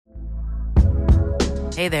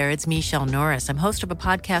Hey there, it's Michelle Norris. I'm host of a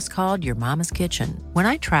podcast called Your Mama's Kitchen. When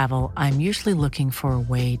I travel, I'm usually looking for a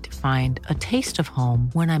way to find a taste of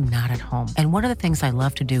home when I'm not at home. And one of the things I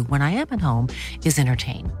love to do when I am at home is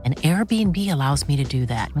entertain. And Airbnb allows me to do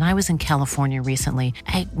that. When I was in California recently,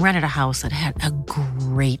 I rented a house that had a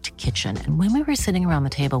great kitchen. And when we were sitting around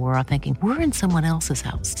the table, we were all thinking, we're in someone else's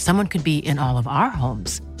house. Someone could be in all of our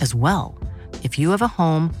homes as well. If you have a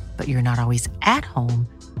home, but you're not always at home,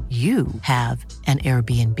 you have an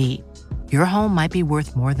Airbnb. Your home might be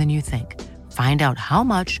worth more than you think. Find out how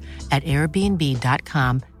much at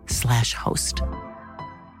airbnb.com/host.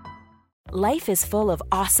 Life is full of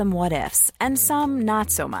awesome what-ifs, and some not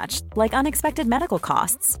so much, like unexpected medical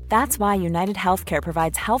costs. That's why United Healthcare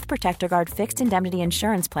provides Health Protector Guard fixed indemnity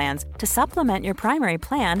insurance plans to supplement your primary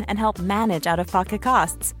plan and help manage out-of-pocket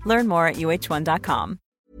costs. Learn more at uh1.com.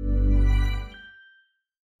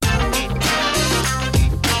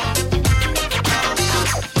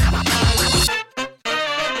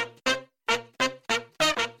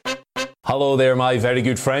 Hello there, my very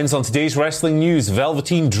good friends. On today's wrestling news,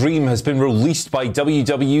 Velveteen Dream has been released by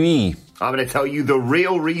WWE. I'm going to tell you the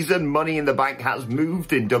real reason Money in the Bank has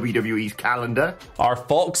moved in WWE's calendar. Are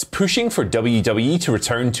Fox pushing for WWE to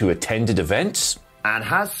return to attended events? And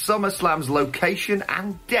has SummerSlam's location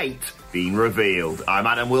and date been revealed? I'm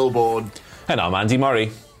Adam Wilborn. And I'm Andy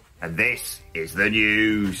Murray. And this is the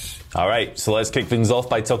news. All right, so let's kick things off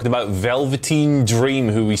by talking about Velveteen Dream,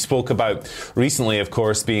 who we spoke about recently, of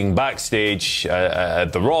course, being backstage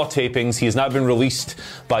at the Raw tapings. He has now been released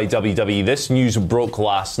by WWE. This news broke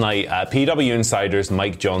last night. PW Insider's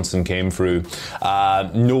Mike Johnson came through.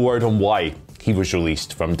 No word on why he was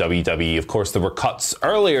released from WWE. Of course, there were cuts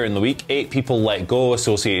earlier in the week. 8 people let go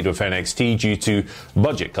associated with NXT due to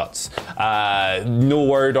budget cuts. No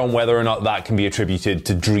word on whether or not that can be attributed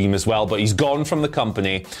to Dream as well, but he's gone from the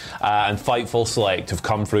company, and Fightful Select have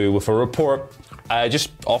come through with a report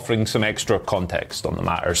just offering some extra context on the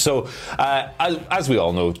matter. So, as we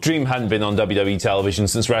all know, Dream hadn't been on WWE television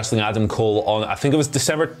since wrestling Adam Cole on, I think it was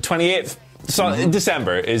December 28th. So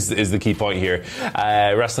December is the key point here.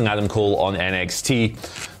 Wrestling Adam Cole on NXT.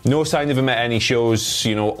 No sign of him at any shows,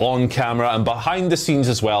 on camera and behind the scenes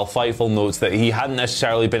as well. Fightful notes that he hadn't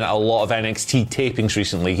necessarily been at a lot of NXT tapings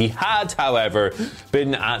recently. He had, however,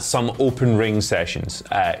 been at some open ring sessions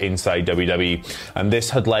inside WWE, and this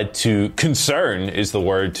had led to concern, is the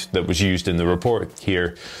word that was used in the report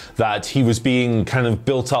here, that he was being kind of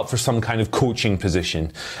built up for some kind of coaching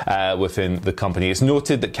position within the company. It's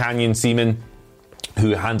noted that Canyon Seaman,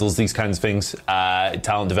 who handles these kinds of things,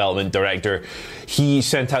 talent development director, he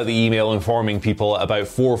sent out the email informing people about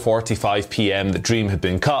 4:45 p.m. that Dream had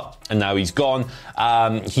been cut and now he's gone.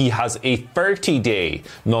 He has a 30-day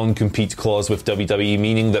non-compete clause with WWE,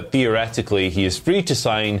 meaning that theoretically he is free to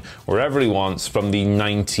sign wherever he wants from the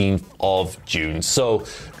 19th of June. So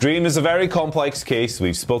Dream is a very complex case.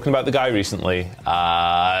 We've spoken about the guy recently.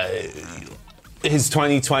 His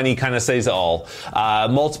 2020 kind of says it all.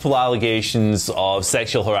 Multiple allegations of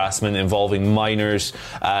sexual harassment involving minors.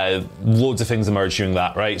 Loads of things emerged during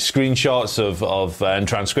that, right? Screenshots and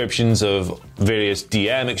transcriptions of various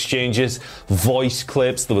DM exchanges, voice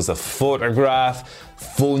clips. There was a photograph,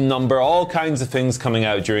 phone number, all kinds of things coming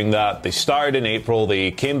out during that. They started in April.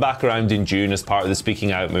 They came back around in June as part of the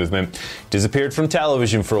Speaking Out movement. Disappeared from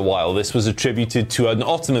television for a while. This was attributed to an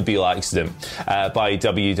automobile accident by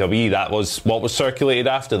WWE. That was what was circulated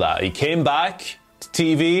after that. He came back to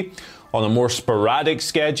TV on a more sporadic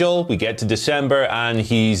schedule. We get to December and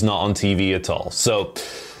he's not on TV at all. So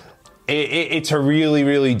it's a really,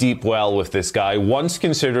 really deep well with this guy. Once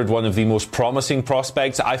considered one of the most promising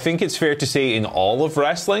prospects, I think it's fair to say, in all of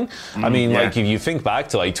wrestling. I mean, like, if you think back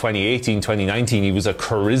to 2018, 2019, he was a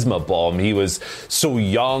charisma bomb. He was so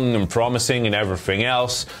young and promising and everything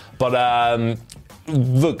else. But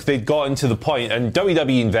look, they'd gotten to the point, and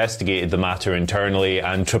WWE investigated the matter internally,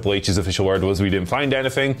 and Triple H's official word was we didn't find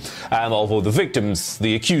anything. Although the victims,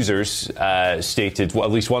 the accusers, stated, well,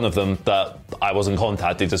 at least one of them, that I wasn't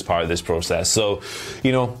contacted as part of this process. So,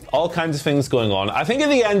 all kinds of things going on. I think at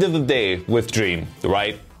the end of the day with Dream,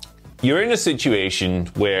 right, you're in a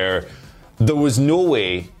situation where there was no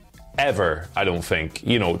way ever, I don't think,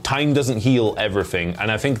 time doesn't heal everything.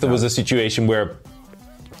 And I think there was a situation where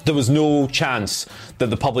there was no chance that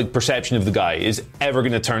the public perception of the guy is ever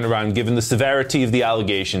going to turn around, given the severity of the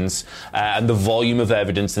allegations and the volume of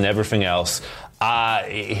evidence and everything else.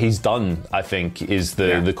 He's done, I think, is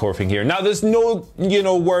the core thing here. Now, there's no,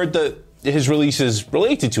 word that his release is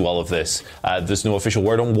related to all of this. There's no official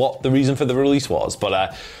word on what the reason for the release was, but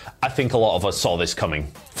I think a lot of us saw this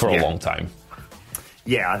coming for a long time.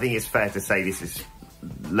 Yeah, I think it's fair to say this is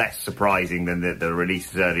less surprising than the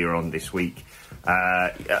releases earlier on this week.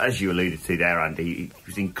 As you alluded to there, Andy, he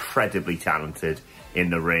was incredibly talented in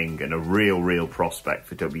the ring and a real prospect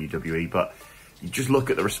for WWE. But you just look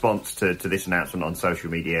at the response to this announcement on social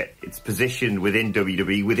media. Its position within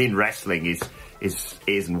WWE, within wrestling, is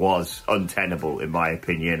and was untenable, in my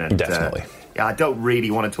opinion. And definitely. I don't really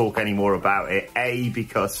want to talk any more about it. A,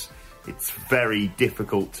 because it's very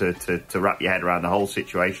difficult to wrap your head around the whole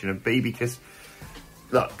situation, and B, because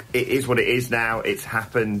look, it is what it is now. It's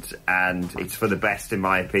happened, and it's for the best, in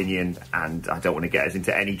my opinion, and I don't want to get us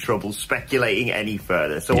into any trouble speculating any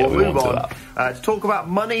further. So we'll move on to talk about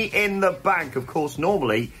Money in the Bank. Of course,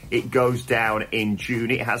 normally it goes down in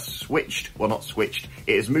June. It has switched. Well, not switched.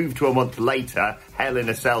 It has moved to a month later. Hell in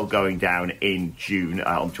a Cell going down in June,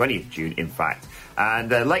 on 20th June, in fact.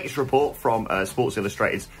 And the latest report from Sports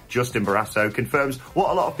Illustrated's Justin Barrasso confirms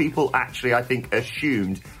what a lot of people actually, I think,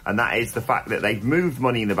 assumed, and that is the fact that they've moved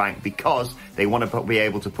Money in the Bank because they want to be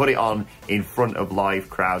able to put it on in front of live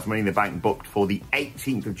crowds. Money in the Bank booked for the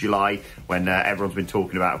 18th of July, when everyone's been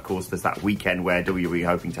talking about, of course, there's that weekend where WWE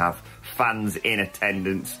hoping to have fans in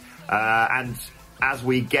attendance. And as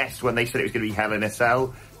we guessed when they said it was going to be Hell in a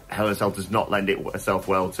Cell, Hell in a Cell does not lend itself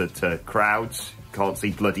well to crowds. Can't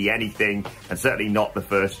see bloody anything, and certainly not the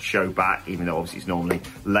first show back, even though obviously it's normally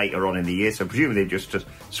later on in the year. So presumably they've just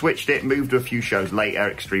switched it, moved to a few shows later.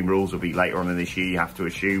 Extreme Rules will be later on in this year, you have to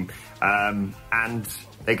assume. And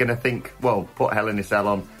they're going to think, well, put Hell in a Cell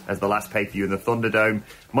on as the last pay-per-view in the Thunderdome.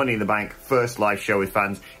 Money in the Bank, first live show with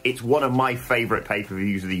fans. It's one of my favourite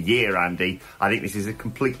pay-per-views of the year, Andy. I think this is a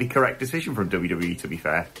completely correct decision from WWE, to be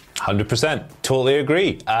fair. 100%. Totally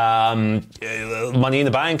agree. Money in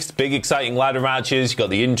the Bank, big exciting ladder matches. You've got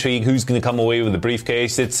the intrigue, who's going to come away with the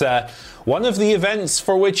briefcase. It's one of the events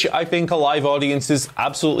for which I think a live audience is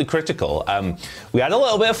absolutely critical. We had a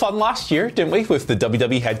little bit of fun last year, didn't we, with the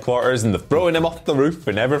WWE headquarters and the throwing him off the roof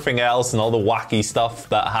and everything else and all the wacky stuff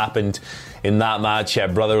that happened in that match.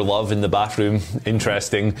 Brother Love in the bathroom,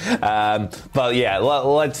 interesting. But yeah,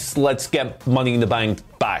 let's get Money in the Bank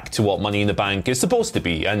back to what Money in the Bank is supposed to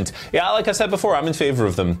be. And yeah, like I said before, I'm in favour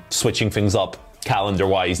of them switching things up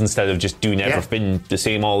calendar-wise instead of just doing everything the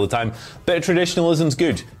same all the time. Bit of traditionalism's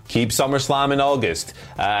good. Keep SummerSlam in August.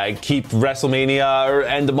 Keep WrestleMania or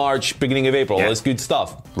end of March, beginning of April. That's good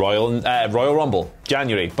stuff. Royal Rumble,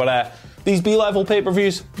 January. But these B-level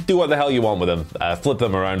pay-per-views, do what the hell you want with them. Flip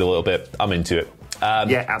them around a little bit. I'm into it.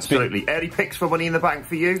 Yeah, absolutely. Early picks for Money in the Bank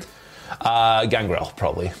for you? Gangrel,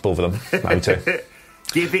 probably. Both of them, I would say.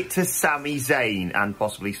 Give it to Sami Zayn and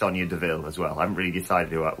possibly Sonya Deville as well. I haven't really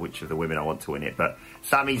decided which of the women I want to win it, but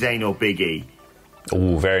Sami Zayn or Big E.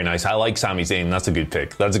 Oh, very nice. I like Sami Zayn. That's a good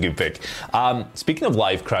pick. Speaking of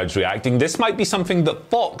live crowds reacting, this might be something that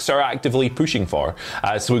Fox are actively pushing for.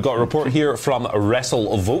 So we've got a report here from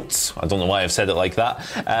WrestleVotes. I don't know why I've said it like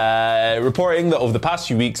that. Reporting that over the past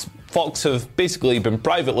few weeks, Fox have basically been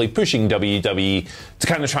privately pushing WWE to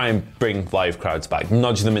kind of try and bring live crowds back,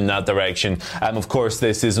 nudge them in that direction. Of course,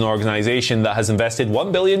 this is an organisation that has invested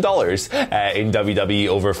 $1 billion in WWE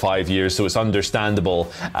over 5 years, so it's understandable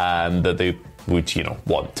that they would,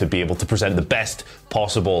 want to be able to present the best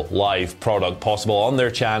possible live product possible on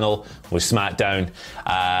their channel with SmackDown,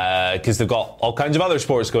 because they've got all kinds of other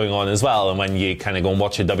sports going on as well. And when you kind of go and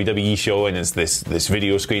watch a WWE show and it's this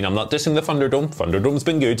video screen, I'm not dissing the Thunderdome. Thunderdome's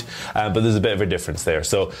been good, but there's a bit of a difference there.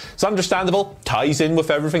 So it's understandable. Ties in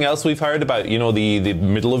with everything else we've heard about, the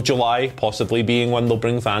middle of July possibly being when they'll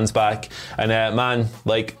bring fans back. And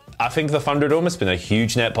I think the Thunderdome has been a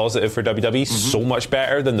huge net positive for WWE, so much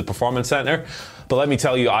better than the Performance Center. But let me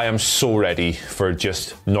tell you, I am so ready for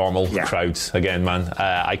just normal crowds again, man.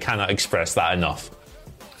 I cannot express that enough.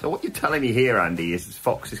 So what you're telling me here, Andy, is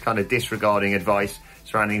Fox is kind of disregarding advice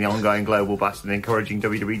surrounding the ongoing global battle and encouraging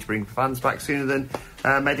WWE to bring fans back sooner than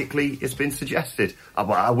medically it's been suggested.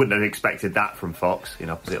 I wouldn't have expected that from Fox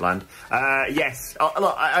in opposite land. Yes,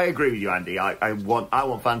 look, I agree with you, Andy. I want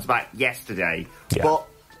fans back yesterday, but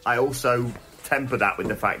I also temper that with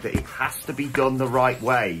the fact that it has to be done the right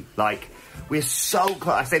way. Like, we're so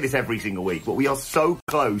close. I say this every single week, but we are so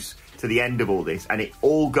close to the end of all this, and it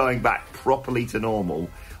all going back properly to normal.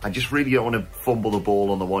 I just really don't want to fumble the ball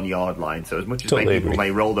on the 1 yard line. So as much as people may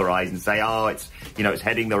roll their eyes and say, it's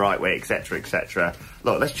heading the right way, etc., etc.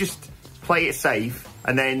 Look, let's just play it safe,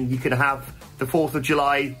 and then you can have the 4th of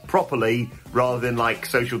July properly, rather than like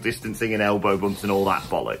social distancing and elbow bumps and all that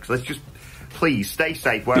bollocks. Let's just please stay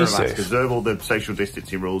safe, wear a mask, observe all the social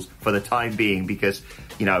distancing rules for the time being, because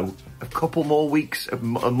a couple more weeks, a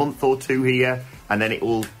month or two here, and then it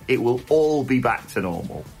will all be back to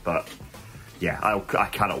normal. But Yeah, I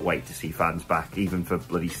cannot wait to see fans back, even for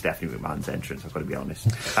bloody Stephanie McMahon's entrance, I've got to be honest.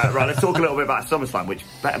 Right, let's talk a little bit about SummerSlam, which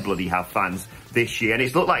better bloody have fans this year. And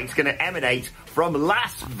it's looked like it's going to emanate from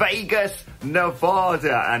Las Vegas,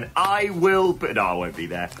 Nevada. And I will... But no, I won't be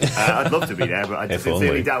there. I'd love to be there, but I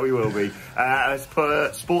sincerely doubt we will be. As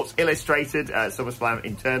per Sports Illustrated, SummerSlam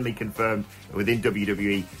internally confirmed within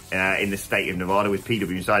WWE in the state of Nevada, with PW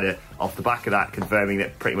Insider off the back of that confirming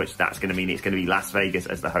that pretty much that's going to mean it's going to be Las Vegas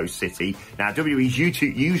as the host city. Now, WWE's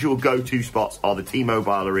usual go-to spots are the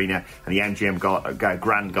T-Mobile Arena and the MGM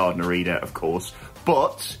Grand Garden Arena, of course,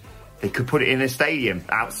 but they could put it in a stadium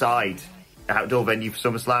outside. Outdoor venue for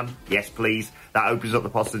SummerSlam? Yes, please. That opens up the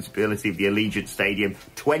possibility of the Allegiant Stadium.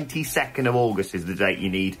 22nd of August is the date you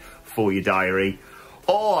need for your diary.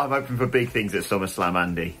 Oh, I'm hoping for big things at SummerSlam,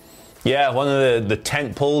 Andy. Yeah, one of the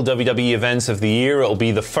tentpole WWE events of the year. It'll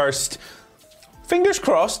be the first, fingers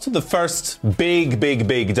crossed, the first big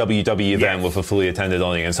WWE event with a fully attended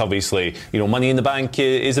audience. Obviously, Money in the Bank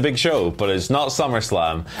is a big show, but it's not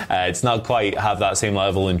SummerSlam. It's not quite have that same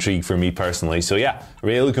level of intrigue for me personally. So yeah,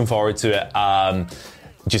 really looking forward to it.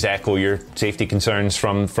 Just echo your safety concerns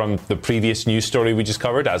from the previous news story we just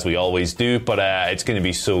covered, as we always do, but it's going to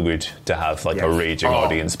be so good to have a raging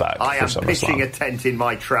audience back for SummerSlam. I am pitching a tent in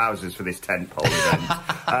my trousers for this tentpole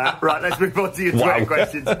event. Right, let's move on to your Twitter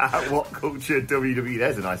questions. At What Culture WWE?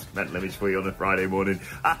 There's a nice mental image for you on a Friday morning.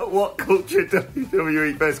 At What Culture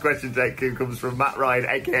WWE? First question today comes from Matt Ryan,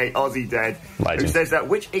 aka Aussie Dead, who says that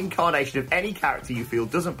which incarnation of any character you feel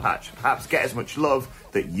doesn't perhaps get as much love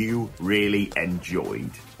that you really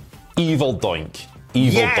enjoyed? Evil Doink.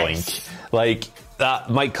 Doink. That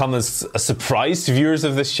might come as a surprise to viewers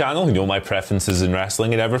of this channel who know my preferences in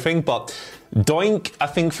wrestling and everything, but Doink, I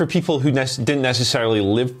think for people who didn't necessarily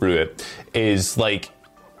live through it, is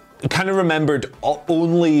kind of remembered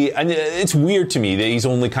only, and it's weird to me that he's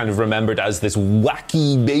only kind of remembered as this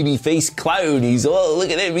wacky babyface clown.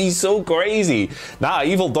 Look at him, he's so crazy.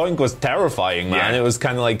 Evil Doink was terrifying, man. It was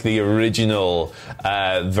kind of like the original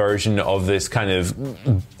version of this kind of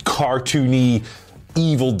cartoony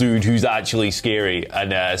evil dude who's actually scary,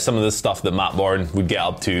 and some of the stuff that Matt Bourne would get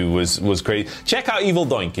up to was great. Check out Evil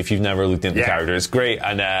Doink if you've never looked into the character. It's great,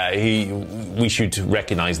 and we should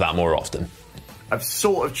recognise that more often. I'm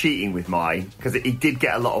sort of cheating with mine, because he did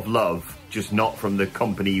get a lot of love, just not from the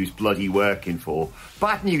company he was bloody working for.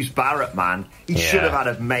 Bad News Barrett, man. He should have had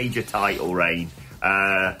a major title reign.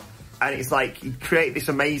 And it's like, he created this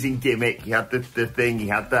amazing gimmick. He had the thing, he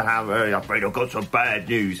had the hammer. I've got some bad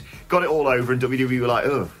news. Got it all over, and WWE were like,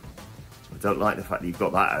 oh, I don't like the fact that you've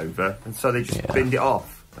got that over. And so they just binned it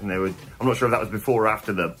off. And I'm not sure if that was before or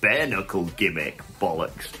after the bare knuckle gimmick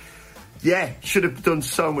bollocks. Yeah, should have done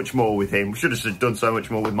so much more with him. Should have done so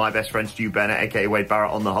much more with my best friend Stu Bennett, aka Wade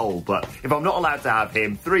Barrett, on the whole. But if I'm not allowed to have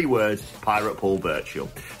him, 3 words: Pirate Paul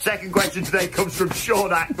Burchill. Second question today comes from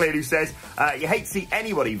Sean Acklin, who says, you hate to see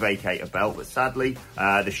anybody vacate a belt, but sadly,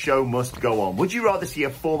 the show must go on. Would you rather see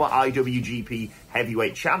a former IWGP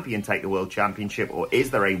heavyweight champion take the world championship, or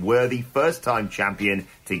is there a worthy first-time champion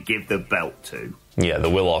to give the belt to? Yeah, the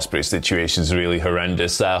Will Ospreay situation is really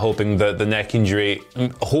horrendous. Hoping that the neck injury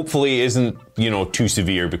hopefully isn't, too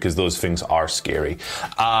severe, because those things are scary.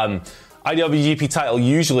 IWGP title,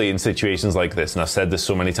 usually in situations like this, and I've said this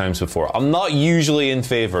so many times before, I'm not usually in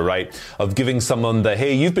favour, right, of giving someone the,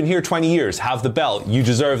 hey, you've been here 20 years, have the belt, you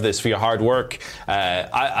deserve this for your hard work.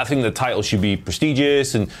 I think the title should be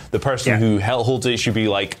prestigious, and the person who holds it should be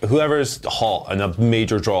whoever's hot and a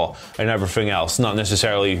major draw and everything else, not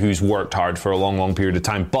necessarily who's worked hard for a long period of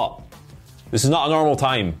time. But this is not a normal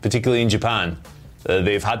time, particularly in Japan.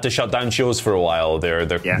 They've had to shut down shows for a while. They're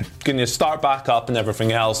going to start back up and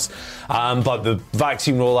everything else. But the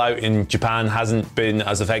vaccine rollout in Japan hasn't been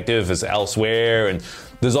as effective as elsewhere, and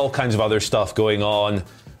there's all kinds of other stuff going on.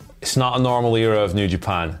 It's not a normal era of New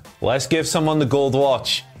Japan. Let's give someone the gold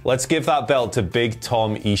watch. Let's give that belt to Big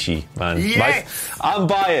Tom Ishii, man. Yes! I'm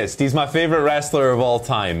biased. He's my favourite wrestler of all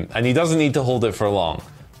time, and he doesn't need to hold it for long.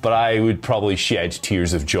 But I would probably shed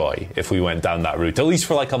tears of joy if we went down that route, at least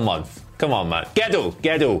for a month. Come on, man.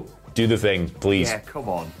 Gedo. Do the thing, please. Yeah, come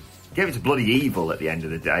on. Give it to bloody Evil at the end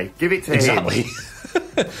of the day. Give it to him.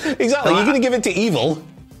 Exactly. You're going to give it to Evil?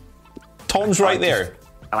 Tom's right there.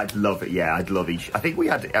 I'd love it. Yeah, I'd love Ishii. I think we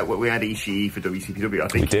had Ishii for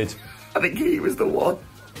WCPW. We did. I think he was the one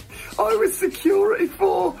I was security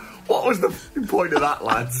for. What was the point of that,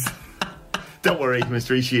 lads? Don't worry,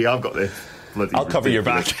 Mr. Ishii. I've got this. I'll cover your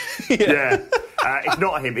back. Yeah. If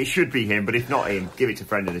not him, it should be him, but if not him, give it to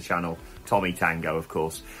friend of the channel, Tommy Tango, of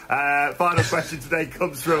course. Final question today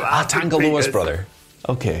comes from Tango Lewis, brother.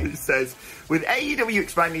 Okay. It says, with AEW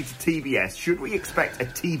expanding to TBS, should we expect a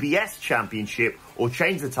TBS championship or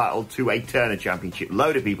change the title to a Turner championship?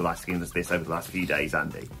 Load of people asking us this over the last few days,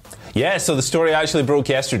 Andy. Yeah, so the story actually broke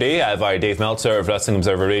yesterday via Dave Meltzer of Wrestling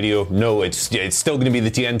Observer Radio. No, it's still going to be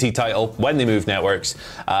the TNT title when they move networks.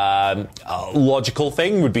 A logical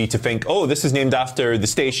thing would be to think, oh, this is named after the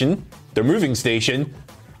station, their moving station,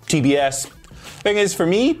 TBS. Thing is, for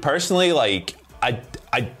me, personally, like,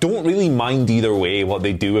 I don't really mind either way what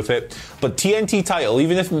they do with it. But TNT title,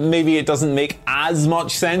 even if maybe it doesn't make as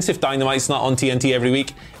much sense if Dynamite's not on TNT every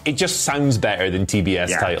week, it just sounds better than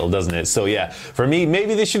TBS title, doesn't it? So yeah, for me,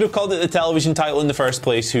 maybe they should have called it the television title in the first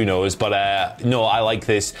place, who knows? But no, I like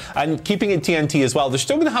this. And keeping it TNT as well, they're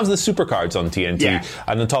still going to have the supercards on TNT. Yeah.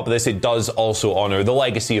 And on top of this, it does also honour the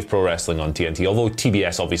legacy of pro wrestling on TNT, although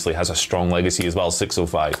TBS obviously has a strong legacy as well,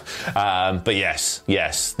 605. But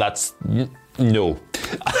yes, that's... No.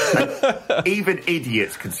 Even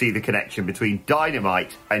idiots can see the connection between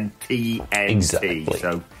Dynamite and TNT. Exactly.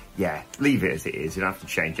 So, yeah, leave it as it is. You don't have to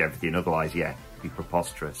change everything. Otherwise, yeah, it'd be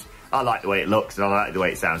preposterous. I like the way it looks and I like the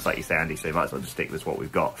way it sounds, like you say, Andy, so you might as well just stick with what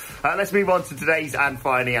we've got. Let's move on to today's and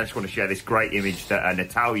finally, I just want to share this great image that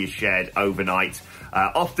Natalya shared overnight.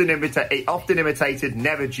 Often imitated,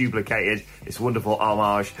 never duplicated. It's a wonderful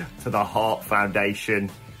homage to the Heart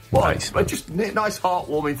Foundation. Nice. Just a nice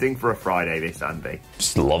heartwarming thing for a Friday, this, Andy.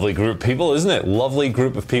 Just a lovely group of people, isn't it? Lovely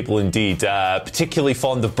group of people indeed. Particularly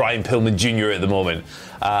fond of Brian Pillman Jr. at the moment.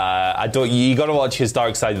 You got to watch his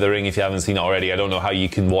Dark Side of the Ring if you haven't seen it already. I don't know how you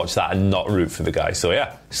can watch that and not root for the guy. So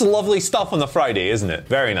yeah, just lovely stuff on a Friday, isn't it?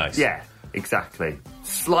 Very nice. Yeah, exactly.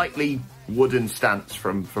 Slightly wooden stance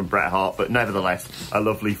from Bret Hart, but nevertheless a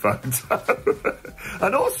lovely photo.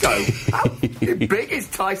 And also, how big is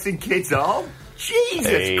Tyson Kidd's arm?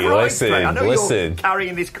 Jesus Christ, mate. I know you're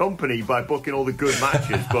carrying this company by booking all the good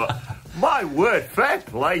matches, but my word, fair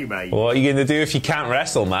play, mate. What are you going to do if you can't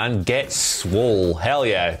wrestle, man? Get swole. Hell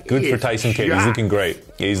yeah. Good for Tyson Kidd. He's looking great.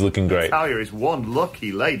 He's looking great. Natalya is one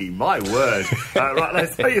lucky lady, my word. Right,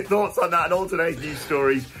 let's know your thoughts on that and all today's news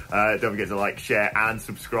stories. Don't forget to like, share and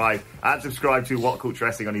subscribe. And subscribe to What Culture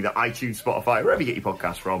Wrestling on either iTunes, Spotify, wherever you get your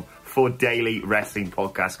podcasts from, for daily wrestling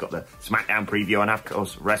podcasts. Got the SmackDown preview and, of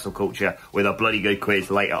course, Wrestle Culture with a bloody good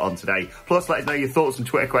quiz later on today. Plus, let us know your thoughts and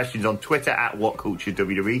Twitter questions on Twitter at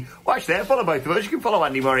WhatCultureWWE. Watch there, follow both of us. You can follow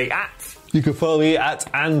Andy Murray at... You can follow me at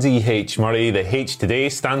Andy H. Murray. The H today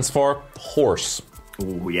stands for horse.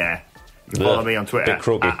 Oh, yeah. You can follow me on Twitter at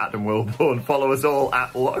Adam Wilborn. Follow us all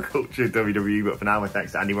at WhatCultureWWE. But for now,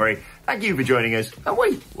 thanks to Andy Murray. Thank you for joining us, and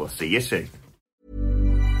we'll see you soon.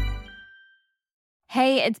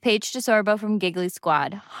 Hey, it's Paige DeSorbo from Giggly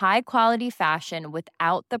Squad. High quality fashion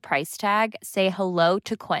without the price tag. Say hello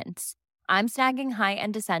to Quince. I'm snagging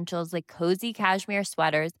high-end essentials like cozy cashmere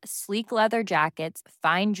sweaters, sleek leather jackets,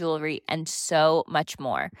 fine jewelry, and so much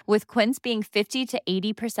more. With Quince being 50 to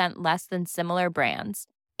 80% less than similar brands.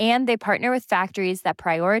 And they partner with factories that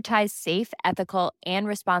prioritize safe, ethical, and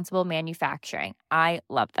responsible manufacturing. I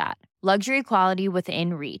love that. Luxury quality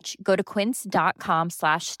within reach. Go to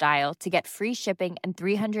quince.com/style to get free shipping and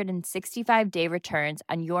 365-day returns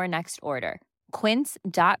on your next order.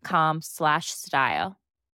 Quince.com/style.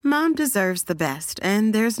 Mom deserves the best,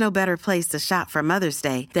 and there's no better place to shop for Mother's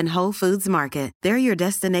Day than Whole Foods Market. They're your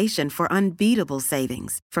destination for unbeatable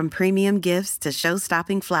savings, from premium gifts to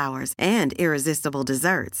show-stopping flowers and irresistible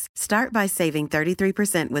desserts. Start by saving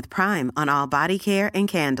 33% with Prime on all body care and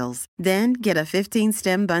candles. Then get a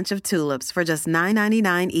 15-stem bunch of tulips for just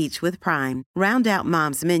 $9.99 each with Prime. Round out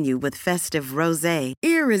Mom's menu with festive rosé,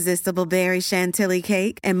 irresistible berry chantilly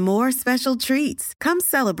cake, and more special treats. Come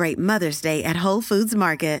celebrate Mother's Day at Whole Foods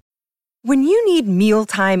Market. When you need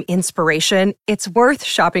mealtime inspiration, it's worth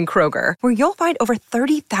shopping Kroger, where you'll find over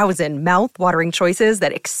 30,000 mouth-watering choices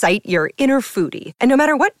that excite your inner foodie. And no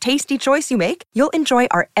matter what tasty choice you make, you'll enjoy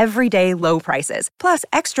our everyday low prices, plus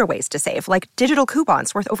extra ways to save, like digital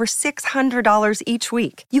coupons worth over $600 each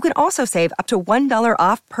week. You can also save up to $1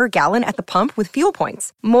 off per gallon at the pump with fuel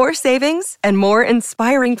points. More savings and more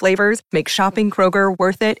inspiring flavors make shopping Kroger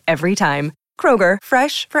worth it every time. Kroger,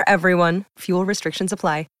 fresh for everyone. Fuel restrictions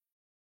apply.